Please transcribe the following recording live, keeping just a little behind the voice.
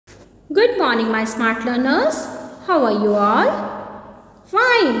Good morning, my smart learners. How are you all?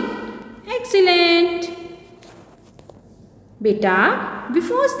 Fine. Excellent. Beta,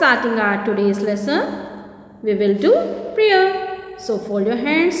 before starting our today's lesson, we will do prayer. So fold your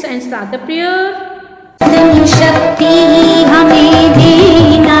hands and start the prayer. शक्ति हमें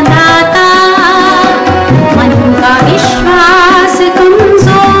देना दाता, मन का विश्वास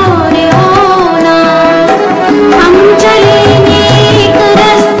कमजोर होना, हम चले नेक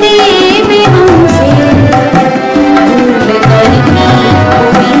रास्ते में हमसे भूल करके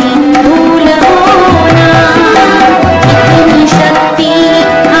कोई भूल होना, इतनी शक्ति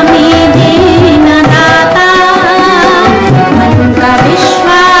हमें देना दाता, मन का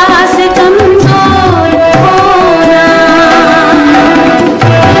विश्वास कमजोर होना।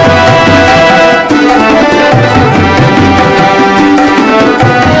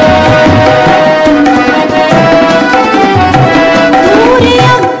 दूर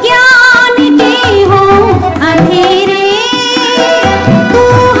अज्ञान के हो अंधेरे, तू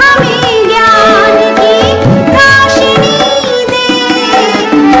हमें ज्ञान की रोशनी दे,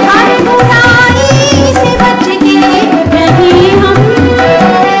 हर बुराई से बच के रहे हम,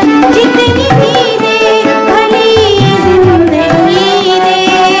 जितनी भी दे भली जिंदगी दे,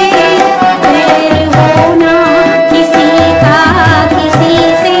 बैर होना किसी का किसी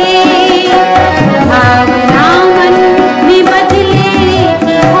से, भावना मन में बदले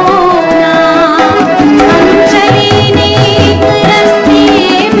की होना, हम चले नेक रास्ते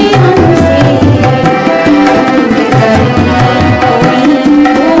में हमसे भूल करके कोई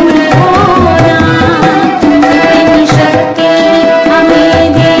भूल होना, इतनी शक्ति हमें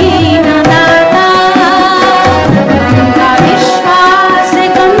देना दाता, मन का विश्वास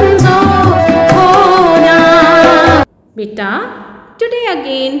कमजोर होना। Beta, today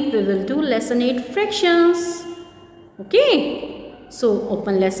again we will do lesson 8 fractions. Okay. So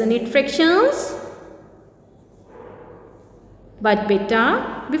open lesson 8 fractions. But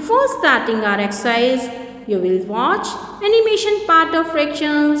beta, before starting our exercise, you will watch animation part of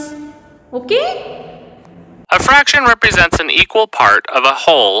fractions. Okay? A fraction represents an equal part of a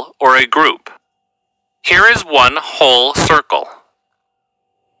whole or a group. Here is one whole circle.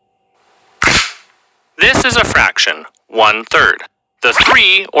 This is a fraction, 1/3. The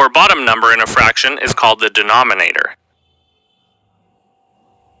 3 or bottom number in a fraction is called the denominator.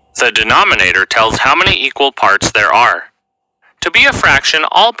 The denominator tells how many equal parts there are. To be a fraction,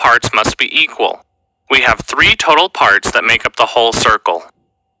 all parts must be equal. We have 3 total parts that make up the whole circle.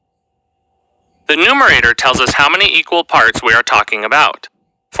 The numerator tells us how many equal parts we are talking about.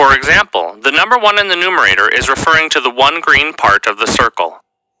 For example, the number 1 in the numerator is referring to the one green part of the circle.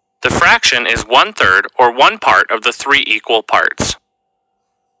 The fraction is 1/3 or one part of the 3 equal parts.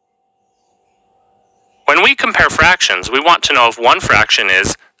 When we compare fractions, we want to know if one fraction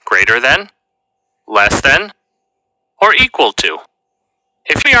is greater than, less than, or equal to.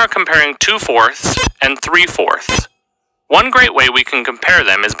 If we are comparing 2/4 and 3/4, one great way we can compare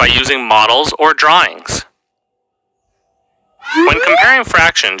them is by using models or drawings. When comparing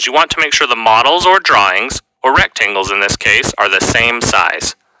fractions, you want to make sure the models or drawings, or rectangles in this case, are the same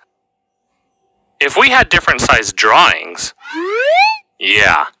size. If we had different size drawings,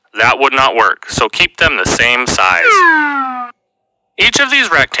 yeah, that would not work, so keep them the same size. Each of these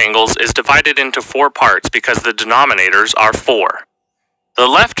rectangles is divided into 4 parts because the denominators are 4. The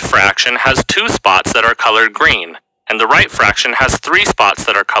left fraction has 2 spots that are colored green, and the right fraction has 3 spots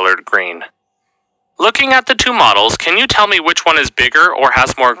that are colored green. Looking at the 2 models, can you tell me which one is bigger or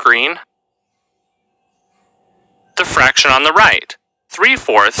has more green? The fraction on the right,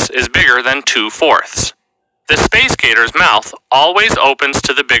 3/4 is bigger than 2/4. The space gator's mouth always opens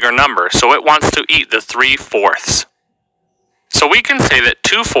to the bigger number, so it wants to eat the 3/4. So we can say that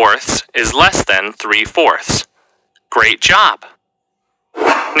 2/4 is less than 3/4. Great job!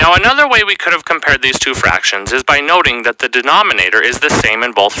 Now another way we could have compared these 2 fractions is by noting that the denominator is the same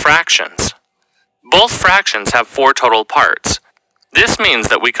in both fractions. Both fractions have 4 total parts. This means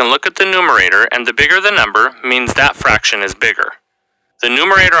that we can look at the numerator, and the bigger the number means that fraction is bigger. The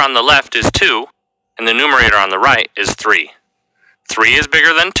numerator on the left is 2, and the numerator on the right is 3. 3 is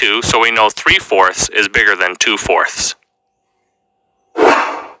bigger than 2, so we know 3/4 is bigger than 2/4.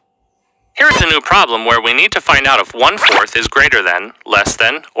 Here's a new problem where we need to find out if 1/4 is greater than, less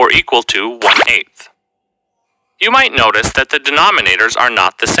than, or equal to 1/8. You might notice that the denominators are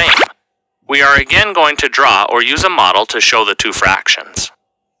not the same. We are again going to draw or use a model to show the 2 fractions.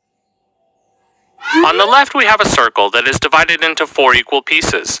 On the left we have a circle that is divided into 4 equal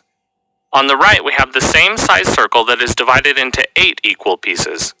pieces. On the right we have the same size circle that is divided into 8 equal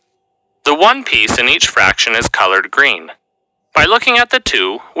pieces. The one piece in each fraction is colored green. By looking at the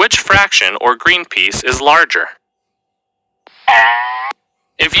 2, which fraction or green piece is larger?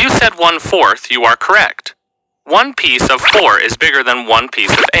 If you said 1/4, you are correct. 1 piece of 4 is bigger than 1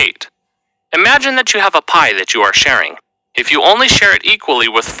 piece of 8. Imagine that you have a pie that you are sharing. If you only share it equally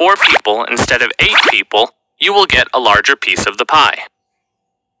with 4 people instead of 8 people, you will get a larger piece of the pie.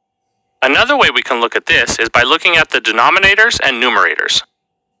 Another way we can look at this is by looking at the denominators and numerators.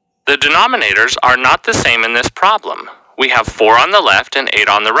 The denominators are not the same in this problem. We have 4 on the left and 8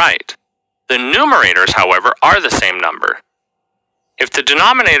 on the right. The numerators, however, are the same number. If the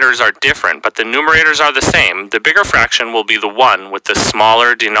denominators are different but the numerators are the same, the bigger fraction will be the one with the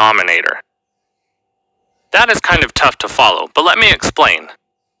smaller denominator. That is kind of tough to follow, but let me explain.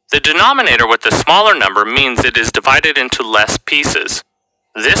 The denominator with the smaller number means it is divided into less pieces.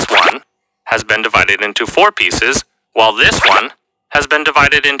 This one has been divided into 4 pieces, while this one has been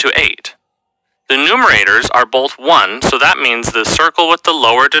divided into 8. The numerators are both 1, so that means the circle with the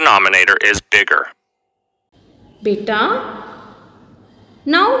lower denominator is bigger. Beta,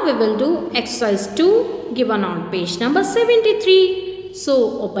 now we will do exercise 2 given on page number 73.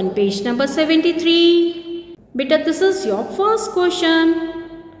 So open page number 73. Beta, this is your first question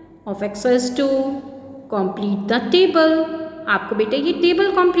of exercise 2. Complete the table. आपको बेटा ये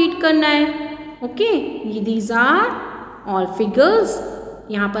table complete करना है. Okay, ये these are all figures.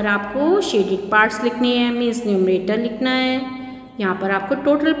 यहाँ पर आपको shaded parts लिखने हैं, मीन्स न्यूमरेटर लिखना है. यहाँ पर आपको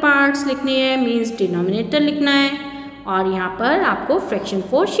टोटल पार्ट्स लिखने हैं, मीन्स डिनोमिनेटर लिखना है. और यहाँ पर आपको फ्रैक्शन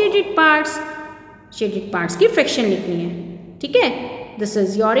फॉर शेडेड पार्ट्स की फ्रैक्शन लिखनी है. ठीक है, this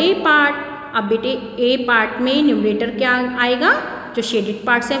is your A part. अब बेटे ए पार्ट में न्यूमरेटर क्या आएगा? जो शेडेड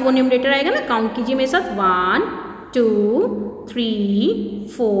पार्ट्स हैं वो न्यूमरेटर आएगा ना. काउंट कीजिए मेरे साथ. 1 2 3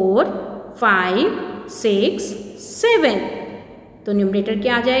 4 5 6 7. तो न्यूमरेटर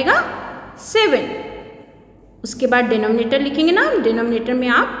क्या आ जाएगा? 7. उसके बाद डिनोमिनेटर लिखेंगे ना. डिनोमिनेटर में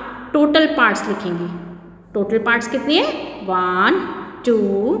आप टोटल पार्ट्स लिखेंगे. टोटल पार्ट्स कितने हैं? 1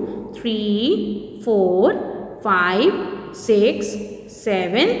 2 3 4 5 6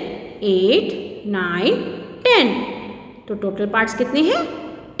 7 8 9 10. तो टोटल पार्ट्स कितने हैं?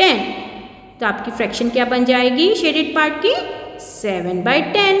 10. तो आपकी फ्रैक्शन क्या बन जाएगी शेडेड पार्ट की?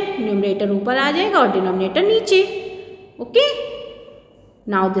 7/10. न्यूमरेटर ऊपर आ जाएगा और डिनोमिनेटर नीचे. Okay,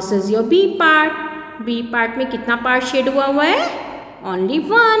 now this is your B part. B part में कितना पार्ट शेड हुआ है? ओनली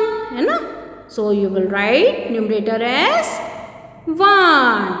 1, है ना. So you will write numerator as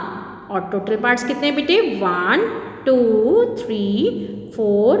 1. और टोटल पार्ट्स कितने हैं बेटे? 1 2 3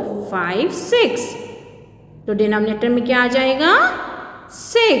 4 5 6. तो डिनोमिनेटर में क्या आ जाएगा?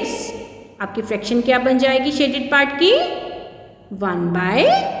 6. आपकी फ्रैक्शन क्या बन जाएगी शेडेड पार्ट की?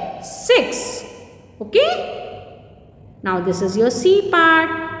 1/6. Okay, now this is your C part.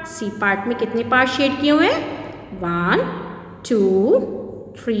 C part में कितने पार्ट शेड किए हुए हैं? 1 2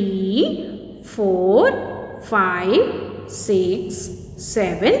 3 4 5 6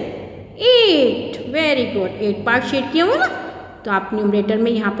 7 8. Very good. 8 पार्ट शेड किए हुए ना. तो आप न्यूमरेटर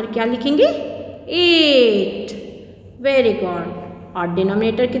में यहाँ पर क्या लिखेंगे? 8. Very good. और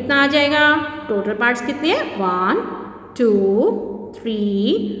डिनोमिनेटर कितना आ जाएगा? टोटल पार्ट्स कितने हैं? 1 2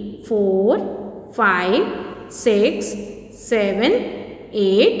 3 4 5 6 7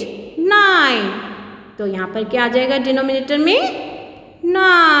 8 9. तो यहाँ पर क्या आ जाएगा डिनोमिनेटर में?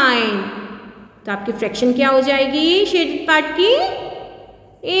 9. तो आपकी फ्रैक्शन क्या हो जाएगी शेडेड पार्ट की?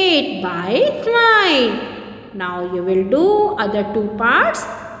 8/9. Now you will do other 2 parts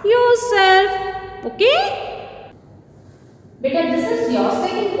yourself. Okay बेटा, this is your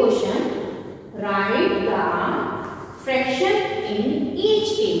second question. Right the fraction in each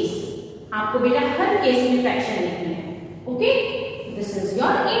case. आपको बेटा हर केस में फ्रैक्शन लिखना है. Okay, this is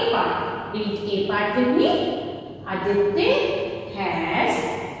your A part. Read A part with me. Aditya has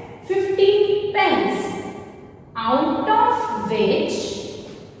 15 pens, out of which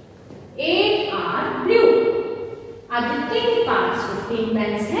 8 are blue. Aditya के पास 15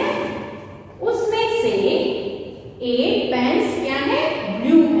 pens हैं, उसमें से 8 pens क्या है?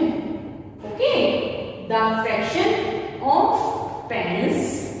 ब्लू है. Okay, the fraction of pens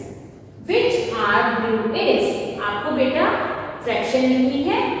which are blue is. आपको बेटा फ्रैक्शन लिखनी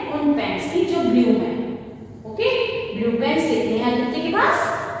है उन पेन्स की जो ब्लू है. ओके, ब्लू पेन्स कितने हैं आदित्य के पास?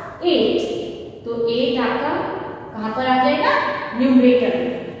 8. तो 8 आपका कहां पर आ जाएगा? न्यूमरेटर.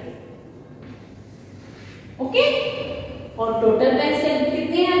 ओके, और टोटल पेन्स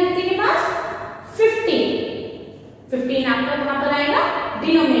कितने हैं आदित्य के पास? 15. 15 आपका कहां पर आएगा?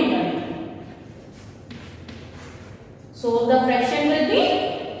 Denominator. So the fraction will be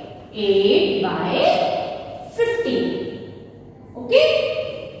 8/15. Okay,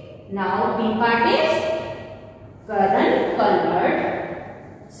 now B part is current color.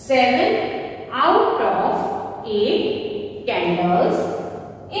 7 out of 8 candles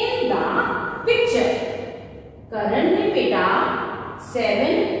in the picture. करण ने बेटा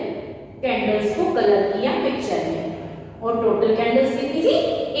 7 कैंडल्स को कलर किया पिक्चर में और टोटल कैंडल्स कितनी थी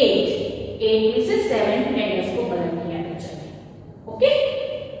 8 में से 7 कैंडल्स को कलर किया पिक्चर में. Okay,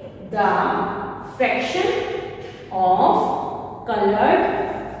 the fraction of coloured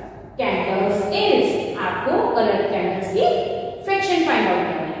candles is, आपको कलर्ड कैंडल्स की फ्रैक्शन फाइंड आउट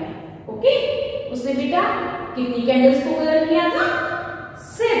करनी है. ओके, उसने बेटा कितनी कैंडल्स को कलर किया था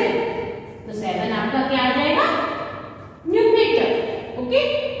 7, तो 7 आपका क्या आ जाएगा न्यूमरेटर. ओके,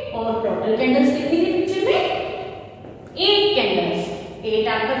 और टोटल कैंडल्स कितनी थी पिक्चर में 8 कैंडल्स, 8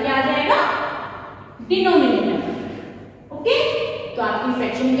 आपका क्या आ जाएगा डिनोमिनेटर. ओके, तो आपकी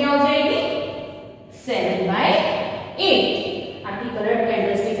फ्रैक्शन क्या हो जाएगी 7/8. आपकी कलर्ड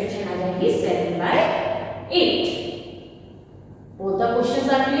कैंडल्स की फ्रैक्शन आ जाएगी 7/8. Both the questions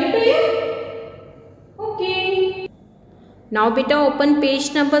are clear to you? Okay. Now beta open page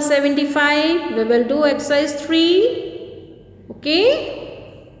number 75. We will do exercise 3. Okay.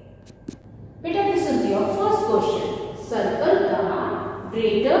 Beta, this is your first question. Circle the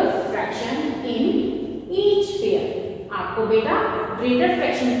greater fraction in each pair. आपको बेटा greater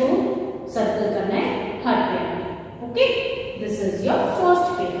fraction को circle करना है हर pair में. Okay. This is your first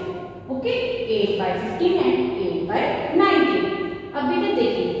pair. Okay. 8/15 and 8/19. अब बेटा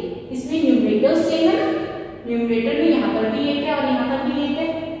देखिए इसमें न्यूमरेटर सेम है ना, न्यूमरेटर में यहाँ पर भी 8 है और यहाँ पर भी 8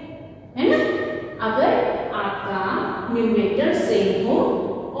 है ना. अगर आपका न्यूमरेटर सेम हो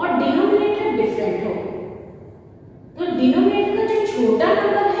और डिनोमिनेटर डिफरेंट हो तो डिनोमिनेटर का जो छोटा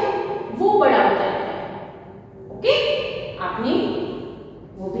नंबर है वो बड़ा होता है. ओके, आपने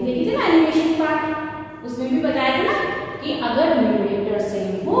वो भी देखी थी ना एनिमेशन पार्ट, उसमें भी बताया था ना कि अगर न्यूमरेटर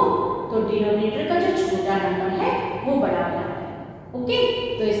सेम हो तो डिनोमिनेटर का जो छोटा नंबर है वो बड़ा होता है. ओके,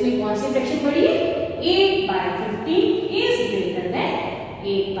 तो इसमें कौन सी फ्रैक्शन बड़ी है 8/15 इज ग्रेटर देन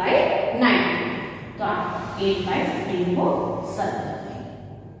 8/9. तो आप 8/15 को सर्कल करें.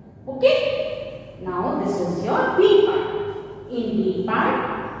 Okay, now this is your B part. In B part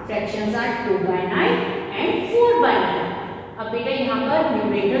fractions are 2/9 and 4/9. अब बेटा यहाँ पर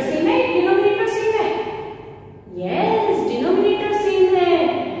न्यूमरेटर सेम है डिनोमिनेटर सेम है. यस, डिनोमिनेटर सेम है.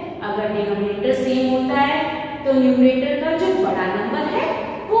 अगर डिनोमिनेटर सेम होता है तो न्यूमरेटर का जो बड़ा नंबर है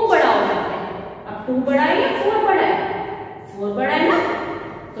वो बड़ा हो जाता है. अब 2 बड़ा है या 4 बड़ा है 4 बड़ा है ना,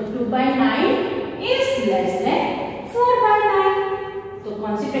 तो 2/9 इज लेस देन 4/9. तो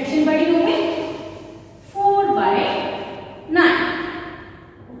कौन सी फ्रैक्शन बड़ी होगी 4/9.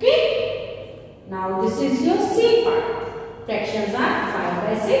 Okay, now this is your C part. Fractions are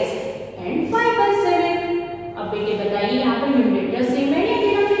 5/6 and 5/7. अब बेटे बताइए यहाँ पर न्यूमरेटर सेम है या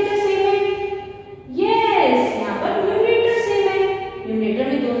डिनोमिनेटर सेम है. यस, यहाँ पर न्यूमरेटर सेम है. न्यूमरेटर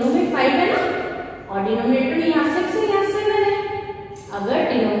में दोनों में 5 है ना और डिनोमिनेटर में यहाँ 6 है यहाँ 7 है. अगर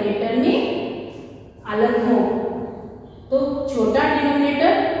डिनोमिनेटर में अलग हो तो छोटा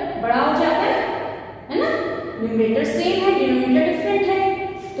डिनोमिनेटर बड़ा हो जाता है ना. न्यूमरेटर सेम है डिनोमिनेटर डिफरेंट है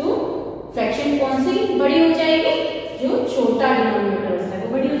तो फ्रैक्शन कौन सी बड़ी हो जाएगी, जो छोटा डिनोमिनेटर होता है वो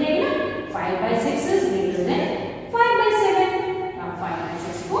बड़ी हो जाएगी ना. 5/6 इज ग्रेटर देन 5/7. आप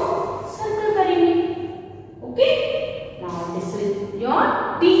 5/6 को सर्कल करेंगे. Okay, now this is your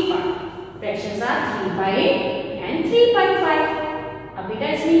D part. Fractions are 3/8 and 3/5. अब बेटा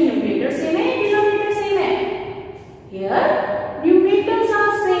इसमें न्यूमरेटर सेम है डिनोमिनेटर सेम है. Here numerators are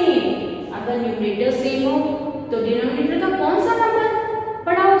same. अगर न्यूमरेटर सेम हो तो डिनोमिनेटर का कौन सा नंबर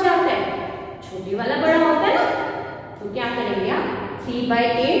बड़ा हो जाता है, छोटे वाला बड़ा होता है ना. तो क्या करेंगे आप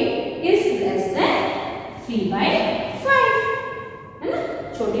 3/8 इज लेस देन 3/5 है ना.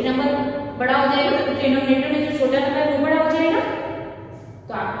 छोटे नंबर बड़ा हो जाएगा ना, डिनोमिनेटर में जो छोटा नंबर है वो बड़ा हो जाएगा.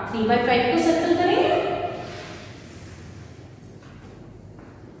 तो आप 3/5 को सर्कल करेंगे.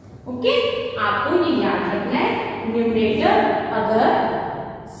 ओके, आपको ये याद रखना है न्यूमरेटर अगर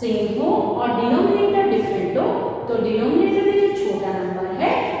सेम हो और डिनोमिनेटर डिफरेंट हो तो डिनोमिनेटर में जो छोटा नंबर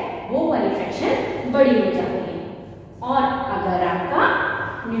है वो वाली फ्रैक्शन बड़ी हो जाती है. और अगर आपका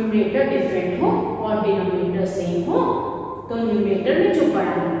न्यूमरेटर डिफरेंट हो और डिनोमिनेटर सेम हो तो न्यूमरेटर में जो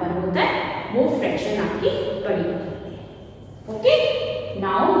बड़ा नंबर होता है वो फ्रैक्शन आपकी बड़ी हो जाती है. Okay,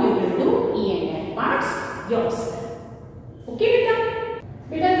 now you will do E and F parts yourself. Okay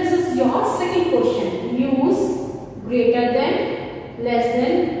बेटा this is your second question. Use greater than, less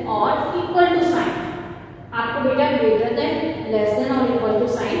than और इक्वल टू साइन. आपको बेटा ग्रेटर देन, लेस देन और इक्वल टू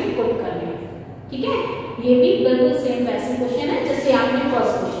साइन पुट करने हैं. ठीक है, ये भी बिल्कुल सेम वैसे क्वेश्चन है जैसे आपने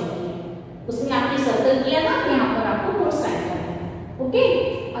फर्स्ट क्वेश्चन किया. उसमें आपने सर्कल किया था, यहाँ पर आपको पुट साइन करना है. ओके,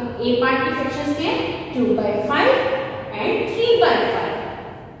 अब ए पार्ट की फ्रैक्शंस क्या है 2/5 एंड 3/5.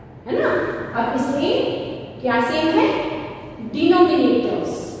 अब इसमें क्या सेम है?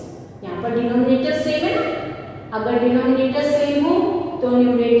 डिनोमिनेटर्स। यहाँ पर डिनोमिनेटर सेम है ना। अगर डिनोमिनेटर सेम हो तो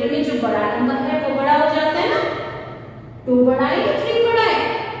न्यूमरेटर में जो बड़ा नंबर है वो बड़ा हो जाता है ना। 2 बड़ा है या 3 बड़ा है?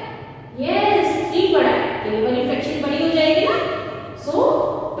 यस, 3 बड़ा है। कई बार फ्रैक्शन बड़ी हो जाएगी ना। सो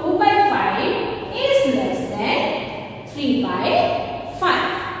 2/5 is less than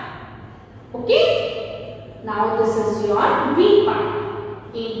 3/5. Okay? Now this is your B part.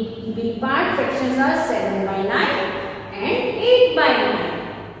 In B part fractions are 7/9 and 8/9.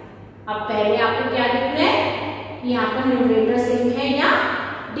 अब पहले आपको क्या देखना है? यहाँ पर न्यूमरेटर सेम है या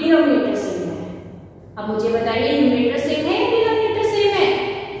डिनोमिनेटर सेम है? अब मुझे बताइए न्यूमरेटर सेम है या डिनोमिनेटर सेम है?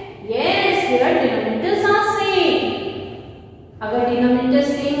 Yes, here denominators are same. अगर डिनोमिनेटर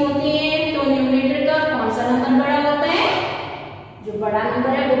सेम होते हैं तो न्यूमरेटर का कौन सा नंबर बड़ा होता है? जो बड़ा नंबर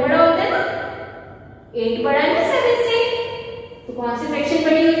है वो बड़ा होता है ना। 8 बड़ा है ना 7 से, तो कौन सी फ्रैक्शन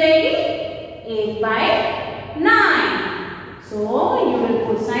बड़ी हो जाएगी? 8/9. So you will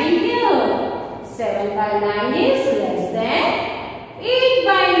put sign here. 7/9 is less than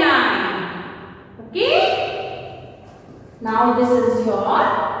 8/9. Okay? Now this is your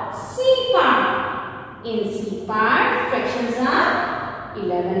C part. In C part, fractions are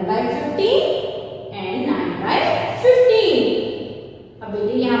 11/15 and 9/15. अब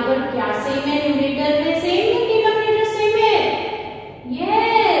बेटे यहाँ पर क्या सेम है? न्यूमरेटर में सेम है, डिनोमिनेटर सेम है?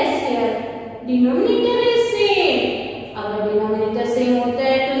 Yes, denominator is same. अगर डिनोमिनेटर सेम होता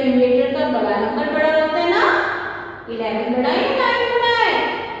है तो न्यूमरेटर का बड़ा नंबर बड़ा होता है ना। 11 बड़ा है, 9 बड़ा है?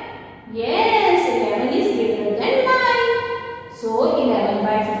 Yes, 11 is greater than 9. So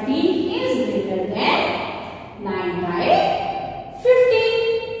 11/15 is greater than 9/15.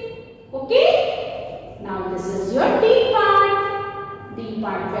 Okay? Now this is your D part. D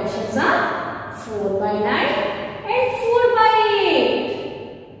part fractions are 4/9 and 4/8.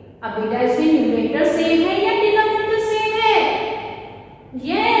 अब बेटा इसमें न्यूमरेटर सेम है या डिनोमिनेटर सेम है?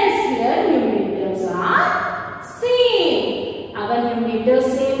 Yes, here numerators are same. अगर न्यूमरेटर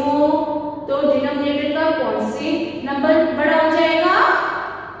सेम हो तो denominator का कौन से नंबर बड़ा हो जाएगा?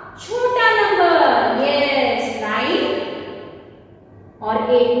 छोटा नंबर. यस, 9 और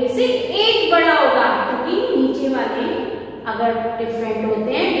 8 में से 8 बड़ा होगा, क्योंकि नीचे वाले अगर डिफरेंट होते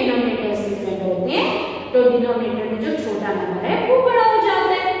हैं, डिनोमिनेटर्स डिफरेंट होते हैं, तो डिनोमिनेटर में जो छोटा नंबर है वो बड़ा हो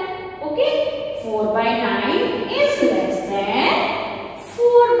जाता है. Okay? 4/9 is less than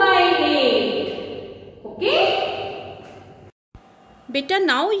 4/8. Okay? Beta,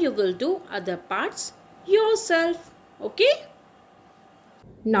 now you will do other parts yourself. Okay?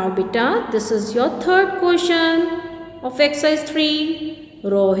 Now beta, this is your third question of exercise 3.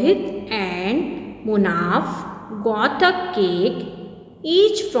 Rohit and Munaf got a cake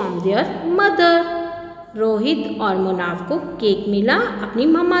each from their mother. Rohit और मुनाफ को cake मिला अपनी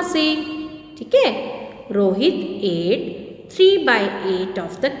मम्मा से. ठीक है? Rohit ate 3/8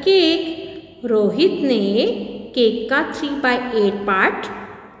 of the cake. Rohit ने cake का 3/8 part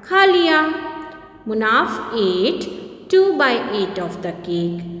खा लिया. Munaf ate 2/8 of the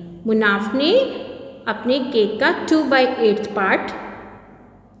cake. Munaf ने अपने केक का 2/8 पार्ट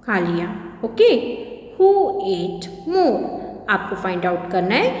खा लिया. ओके? Who ate more? आपको फाइंड आउट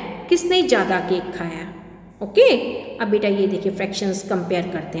करना है किसने ज़्यादा केक खाया. ओके? अब बेटा ये देखिए फ्रैक्शंस कंपेयर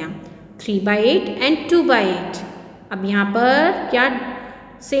करते हैं. 3/8 एंड 2/8. अब यहाँ पर क्या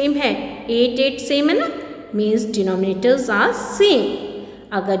सेम है? 8 सेम है ना, मीन्स डिनोमिनेटर्स आर सेम.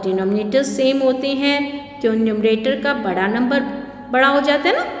 अगर डिनोमिनेटर सेम होते हैं तो न्यूमरेटर का बड़ा नंबर बड़ा हो जाता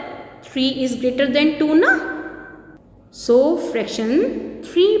है ना. 3 इज ग्रेटर देन 2 ना. सो fraction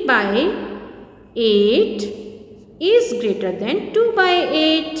 3/8 is greater than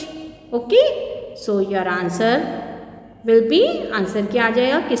 2/8. Okay? So your answer will be, answer क्या आ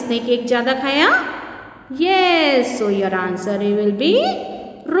जाएगा? किसने केक ज़्यादा खाया? Yes, so your answer will be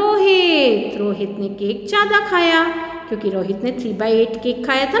Rohit. Rohit ने केक ज़्यादा खाया क्योंकि रोहित ने 3/8 केक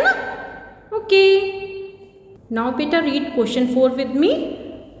खाया था ना. Okay. Now beta read question 4 with me.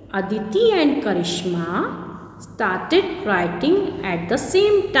 Aditi and Karishma started writing at the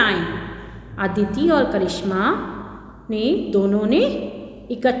same time. Aditi और करिश्मा ने दोनों ने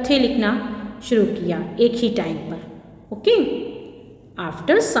इकट्ठे लिखना शुरू किया एक ही टाइम पर. Okay?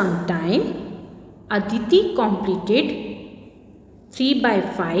 After some time Aditi completed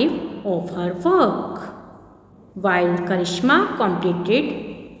 3/5 of her work, while Karishma completed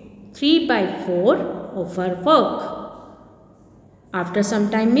 3/4 of her work. After some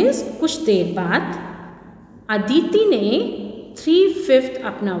time means कुछ देर बाद अदिति ने 3/5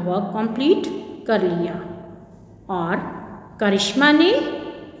 अपना वर्क कंप्लीट कर लिया और करिश्मा ने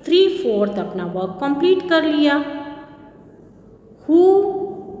 3/4 अपना वर्क कंप्लीट कर लिया. Who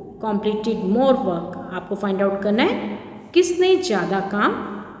completed more work. आपको फाइंड आउट करना है किसने ज़्यादा काम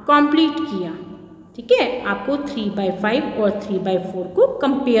कंप्लीट किया. ठीक है, आपको 3/5 और 3/4 को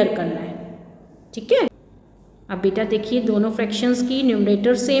कंपेयर करना है. ठीक है, अब बेटा देखिए दोनों फ्रैक्शंस की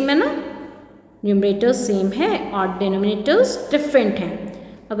न्यूमरेटर सेम है ना. न्यूमरेटर सेम है और डिनोमिनेटर्स डिफरेंट हैं.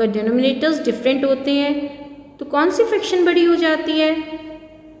 अगर डिनोमिनेटर्स डिफरेंट होते हैं तो कौन सी फ्रैक्शन बड़ी हो जाती है?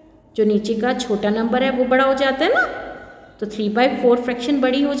 जो नीचे का छोटा नंबर है वो बड़ा हो जाता है ना. तो 3/4 फ्रैक्शन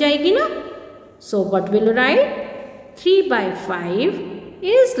बड़ी हो जाएगी ना. So what will you right? 3/5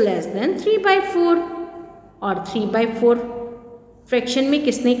 is less than 3/4. और 3/4 फ्रैक्शन में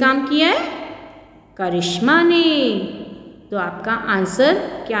किसने काम किया है? करिश्मा ने. तो आपका आंसर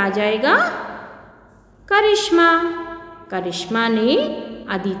क्या आ जाएगा? करिश्मा. करिश्मा ने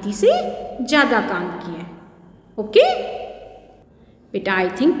अदिति से ज़्यादा काम किया. ओके बेटा, I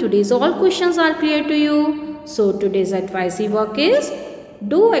think today's all questions are clear to you. So today's advisory work is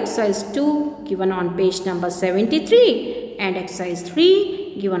do exercise 2 given on page number 73 and exercise 3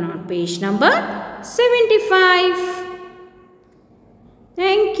 given on page number 75.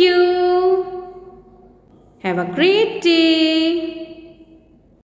 Thank you. Have a great day.